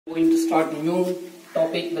Going to start a new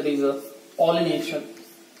topic, that is pollination.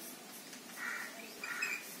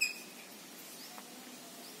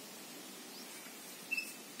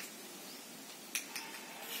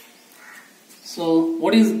 So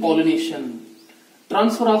what is pollination?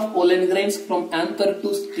 Transfer of pollen grains from anther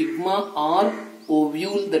to stigma or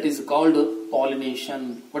ovule, that is called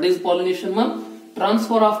pollination. What is pollination, ma'am?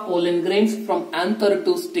 Transfer of pollen grains from anther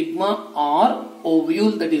to stigma or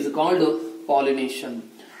ovule, that is called pollination.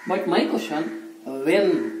 But my question,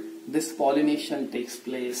 when this pollination takes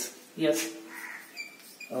place? Yes,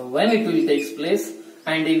 when it will take place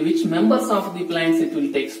and in which members of the plants it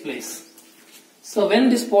will take place. So when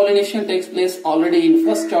this pollination takes place, already in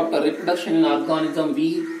first chapter, reproduction in organism,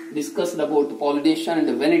 we discussed about pollination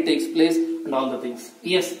and when it takes place and all the things.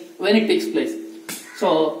 Yes, when it takes place.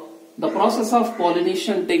 So the process of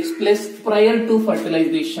pollination takes place prior to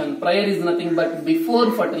fertilization. Prior is nothing but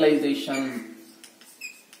before fertilization.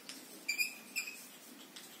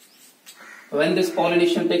 When this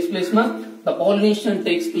pollination takes place, ma'am, the pollination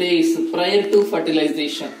takes place prior to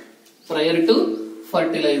fertilization. Prior to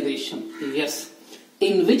fertilization. Yes.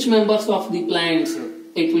 In which members of the plants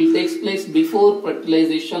it will take place before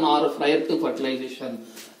fertilization or prior to fertilization?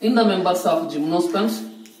 In the members of gymnosperms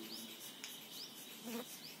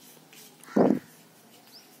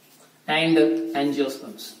and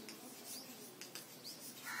angiosperms.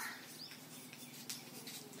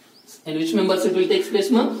 In which members it will take place,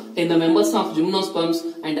 ma'am? In the members of gymnosperms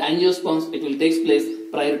and angiosperms it will take place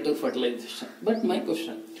prior to fertilization. But my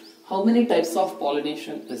question, how many types of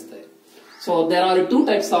pollination is there? So there are two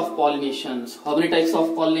types of pollinations. How many types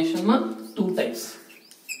of pollination, ma'am? Two types.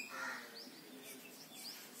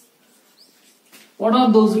 What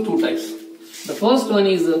are those two types? The first one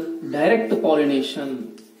is direct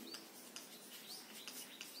pollination.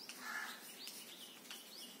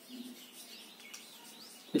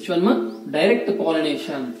 Which one, ma'am? Direct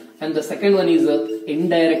pollination. And the second one is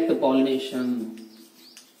indirect pollination.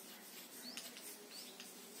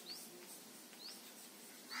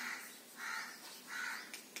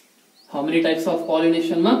 How many types of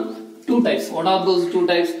pollination, ma'am? Two types. What are those two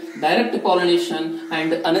types? Direct pollination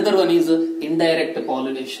and another one is indirect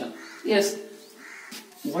pollination. Yes.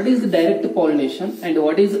 What is the direct pollination and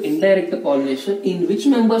what is indirect pollination? In which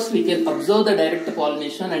members we can observe the direct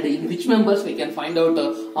pollination and in which members we can find out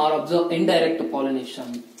or observe indirect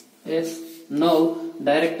pollination? Yes. Now,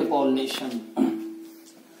 direct pollination.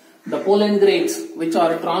 The pollen grains which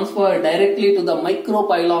are transferred directly to the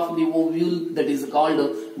micropyle of the ovule, that is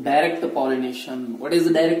called direct pollination. What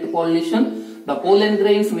is direct pollination? The pollen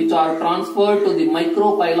grains which are transferred to the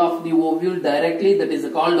micropyle of the ovule directly, that is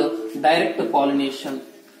called direct pollination.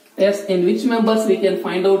 Yes, in which members we can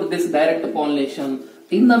find out this direct pollination?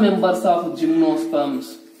 In the members of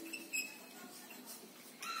gymnosperms.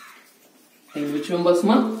 In which members,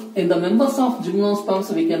 ma'am? In the members of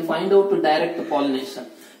gymnosperms we can find out direct pollination.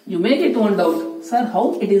 You may get one doubt, sir,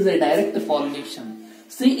 how it is a direct pollination?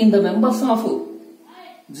 See, in the members of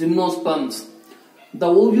gymnosperms, the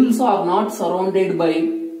ovules are not surrounded by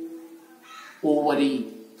ovary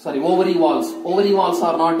walls. Ovary walls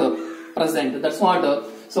are not present. That's what.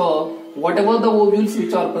 So, whatever the ovules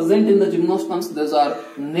which are present in the gymnosperms, those are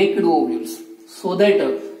naked ovules. So that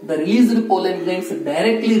the released pollen grains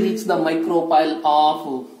directly reach the micropyle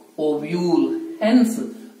of ovule. Hence,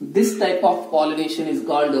 this type of pollination is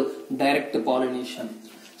called direct pollination.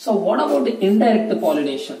 So what about the indirect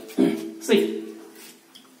pollination? See,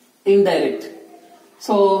 indirect.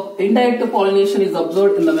 So indirect pollination is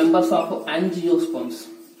observed in the members of angiosperms.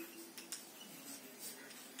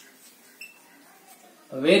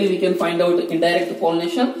 Where we can find out indirect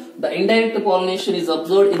pollination? The indirect pollination is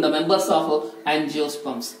observed in the members of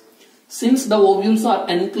angiosperms. Since the ovules are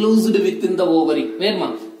enclosed within the ovary, where,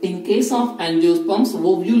 ma'am? In case of angiosperms,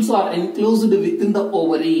 ovules are enclosed within the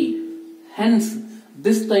ovary. Hence,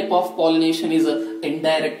 this type of pollination is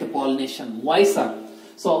indirect pollination. Why, sir?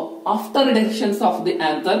 So, after reductions of the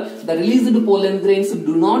anther, the released pollen grains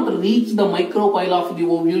do not reach the micropyle of the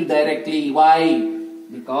ovule directly. Why?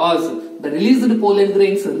 Because the released pollen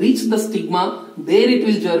grains reach the stigma, there it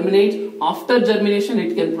will germinate. After germination,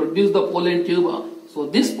 it can produce the pollen tube. So,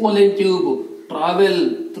 this pollen tube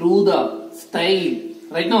travel through the style.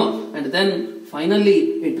 Right now, and then finally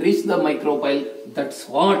it reaches the micropyle. That's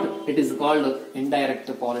what it is called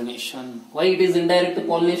indirect pollination. Why it is indirect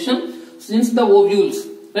pollination? Since the ovules,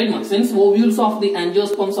 right now, since ovules of the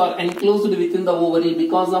angiosperms are enclosed within the ovary,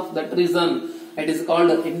 because of that reason it is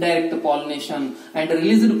called indirect pollination. And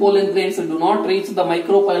released pollen grains do not reach the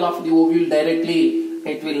micropyle of the ovule directly.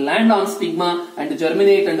 It will land on stigma and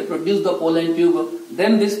germinate and produce the pollen tube.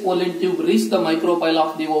 then this pollen tube reach the micropyle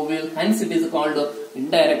of the ovule, hence it is called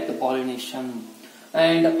indirect pollination.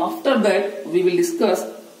 And after that we will discuss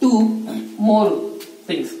two more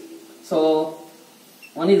things. So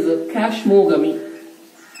one is cashmogamy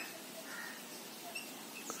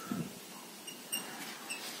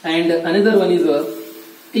and another one is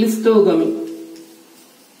clistogamy.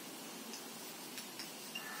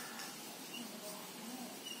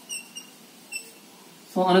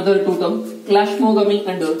 So another two terms, cashmogamy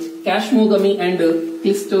and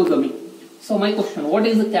clistogamy. So my question, what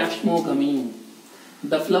is the cashmogamy?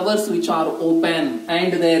 The flowers which are open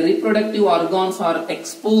and their reproductive organs are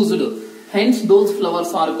exposed. Hence those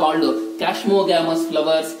flowers are called cashmogamous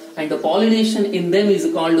flowers and the pollination in them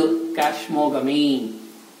is called cashmogamy.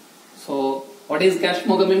 So what is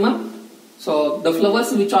cashmogamy, ma? So the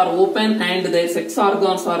flowers which are open and their sex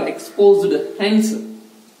organs are exposed. Hence,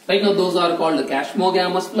 right now those are called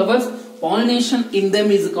cashmogamous flowers. Pollination in them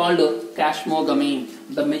is called cashmogamy.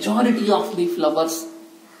 The majority of the flowers,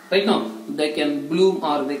 right now, they can bloom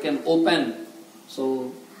or they can open.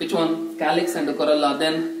 So which one? Calyx and corolla.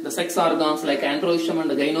 Then the sex organs like androecium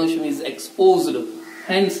and gynoecium is exposed.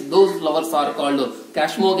 Hence those flowers are called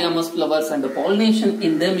cashmogamous flowers and the pollination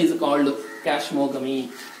in them is called cashmogamy.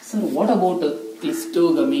 So what about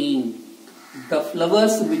clistogamy? The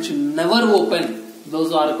flowers which never open,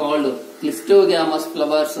 those are called clistogamous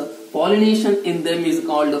flowers. Pollination in them is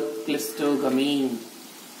called clistogamy.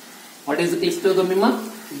 What is clistogamy, ma?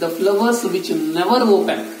 The flowers which never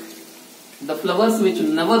open. The flowers which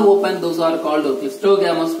never open, those are called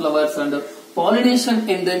clistogamous flowers and pollination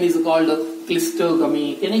in them is called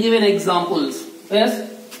clistogamy. Can you give an examples? Yes.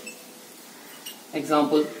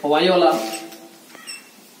 Example: viola,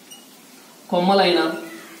 commalina,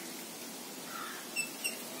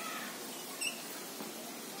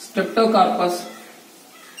 streptocarpus,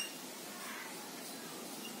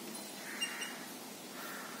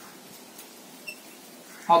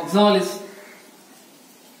 oxalis.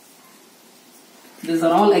 These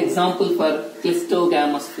are all examples for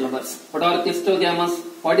clistogamous flowers. What are clistogamous?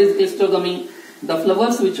 What is clistogamy? The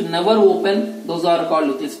flowers which never open, those are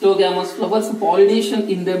called clistogamous flowers. Pollination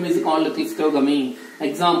in them is called clistogamy.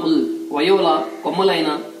 Example: viola,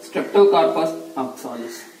 commalina, streptocarpus,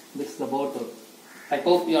 oxalis. This is about it. I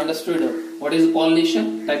hope you understood what is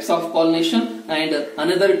pollination, types of pollination, and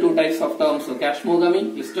another two types of terms, so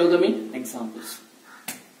cashmogamy, clistogamy, examples.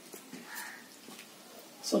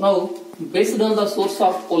 So now, based on the source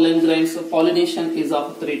of pollen grains, pollination is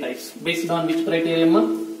of three types. Based on which criteria?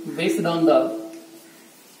 Based on the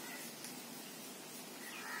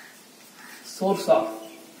source of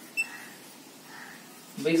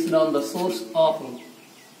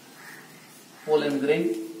pollen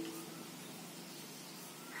grain,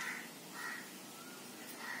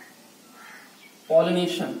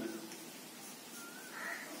 pollination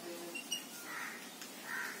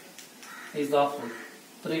is of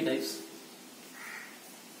three types.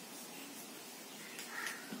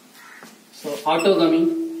 So autogamy,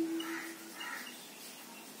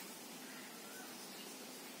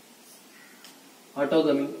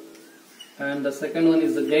 and the second one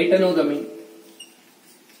is the geitonogamy,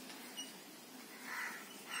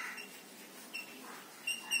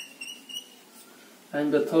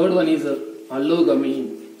 and the third one is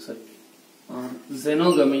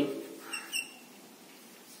xenogamy.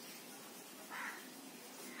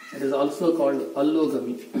 It is also called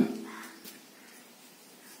allogamy.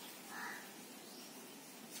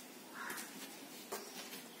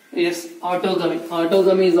 Yes, autogamy.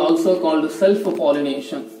 Autogamy is also called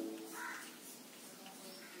self-pollination.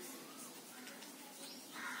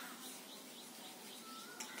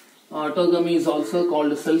 Autogamy is also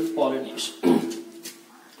called self-pollination.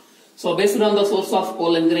 So based on the source of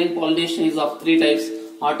pollen grain, pollination is of three types: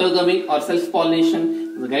 autogamy or self-pollination,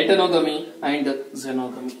 geitonogamy and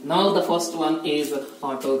xenogamy. Now the first one is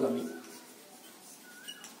autogamy.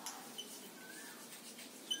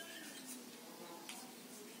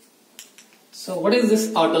 So what is this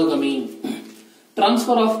autogamy?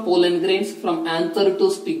 Transfer of pollen grains from anther to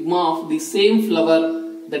stigma of the same flower,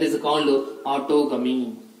 that is called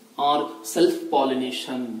autogamy or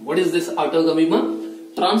self-pollination. What is this autogamy, ma?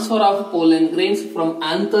 Transfer of pollen grains from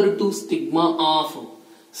anther to stigma of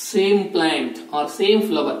same plant or same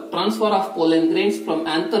flower. Transfer of pollen grains from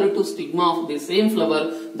anther to stigma of the same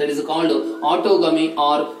flower, that is called autogamy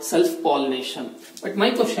or self-pollination. But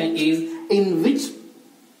my question is, in which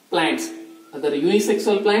plants, whether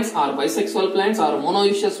unisexual plants or bisexual plants or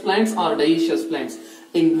monoecious plants or dioecious plants,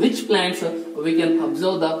 in which plants we can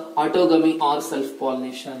observe the autogamy or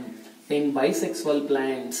self-pollination? In bisexual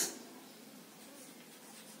plants.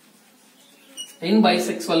 In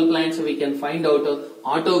bisexual plants, we can find out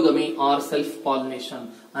autogamy or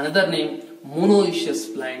self-pollination. Another name,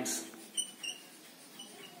 monoecious plants.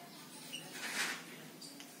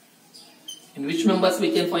 In which members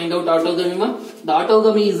we can find out autogamy? The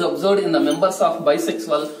autogamy is observed in the members of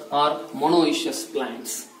bisexual or monoecious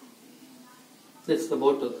plants. This is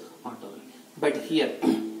about autogamy. But here,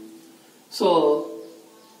 so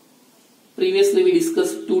previously we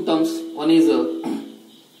discussed two terms. One is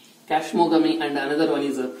cashmogamy and another one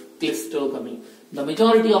is clistogamy. The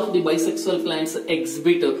majority of the bisexual plants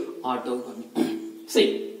exhibit autogamy.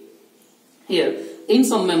 See, here in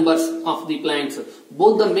some members of the plants,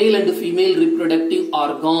 both the male and the female reproductive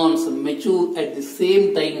organs mature at the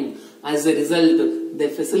same time. As a result, they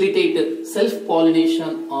facilitate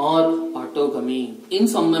self-pollination or autogamy. In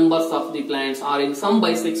some members of the plants or in some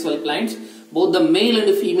bisexual plants, both the male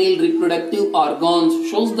and female reproductive organs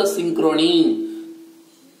shows the synchrony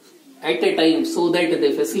at a time, so that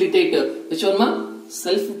they facilitate which one?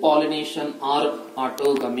 Self-pollination or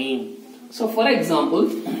autogamy. So for example,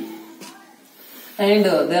 and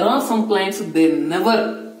there are some plants, they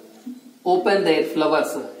never open their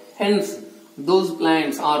flowers. Hence, those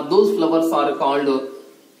plants or those flowers are called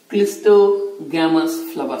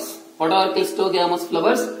clistogamous flowers. What are clistogamous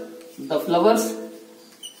flowers? The flowers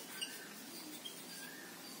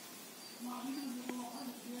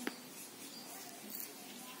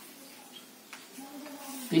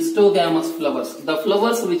clistogamous flowers. The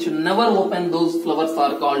flowers which never open, those flowers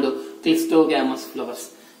are called clistogamous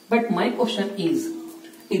flowers. But my question is,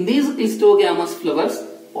 in these clistogamous flowers,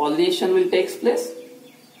 pollination will take place?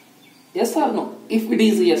 Yes or no? If it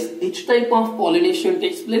is yes, which type of pollination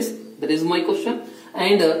takes place? That is my question.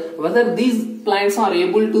 And whether these plants are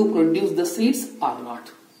able to produce the seeds or not.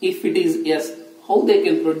 If it is yes, how they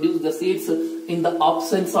can produce the seeds in the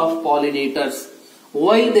absence of pollinators?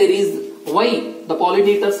 Why the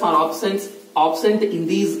pollinators are absent in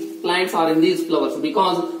these plants or in these flowers?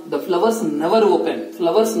 Because the flowers never open.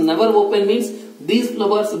 Flowers never open means these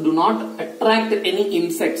flowers do not attract any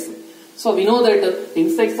insects. So we know that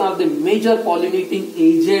insects are the major pollinating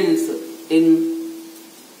agents in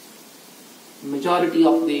majority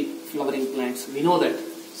of the flowering plants. We know that.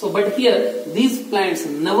 So but here these plants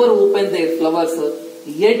never open their flowers,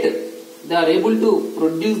 yet they are able to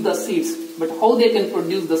produce the seeds. But how they can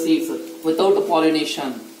produce the seeds without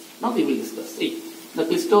pollination? Now we will discuss. See, the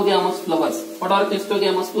clistogamous flowers. What are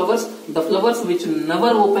clistogamous flowers? The flowers which never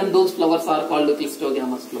open, those flowers are called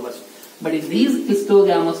clistogamous flowers. But in these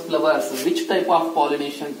clistogamous flowers, which type of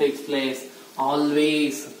pollination takes place?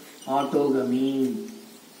 Always autogamy.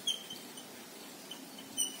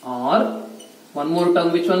 Or one more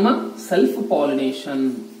term, which one?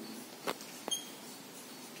 Self-pollination.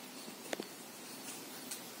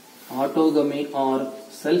 Autogamy or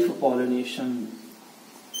self-pollination.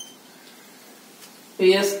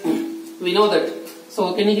 Yes, we know that.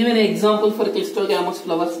 So can you give an example for clistogamous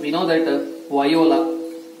flowers? We know that viola.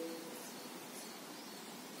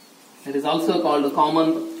 It is also called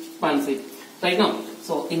common pansy. Right now,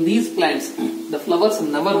 so in these plants, the flowers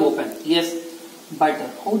never open. Yes, but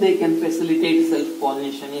how they can facilitate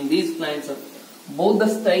self-pollination in these plants? Both the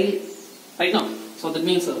style, right now. So that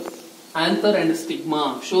means anther and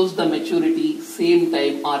stigma shows the maturity same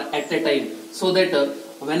time or at a time, so that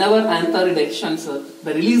whenever anther dehiscence,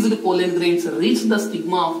 the released pollen grains reach the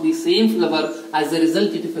stigma of the same flower. As a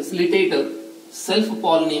result, it facilitates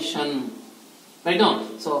self-pollination. Right now,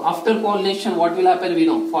 so after pollination, what will happen? We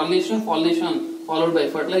know pollination followed by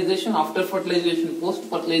fertilization. After fertilization,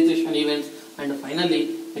 post-fertilization events, and finally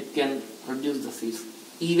it can produce the seeds.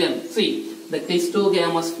 Even see the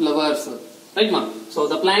clistogamous flowers. Right now, so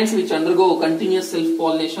the plants which undergo continuous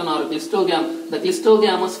self-pollination are the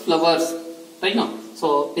clistogamous flowers. Right now,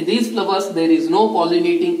 so in these flowers there is no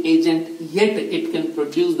pollinating agent, yet it can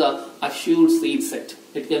produce the assured seed set.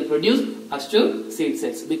 It can produce assured seed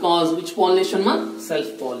sets because which pollination?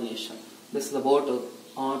 Self-pollination. This is about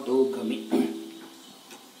autogamy.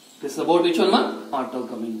 This is about which one?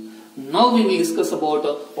 Autogamy. Now we will discuss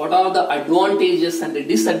about what are the advantages and the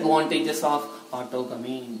disadvantages of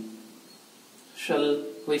autogamy. Shall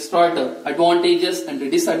we start advantages and the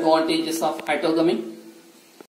disadvantages of autogamy?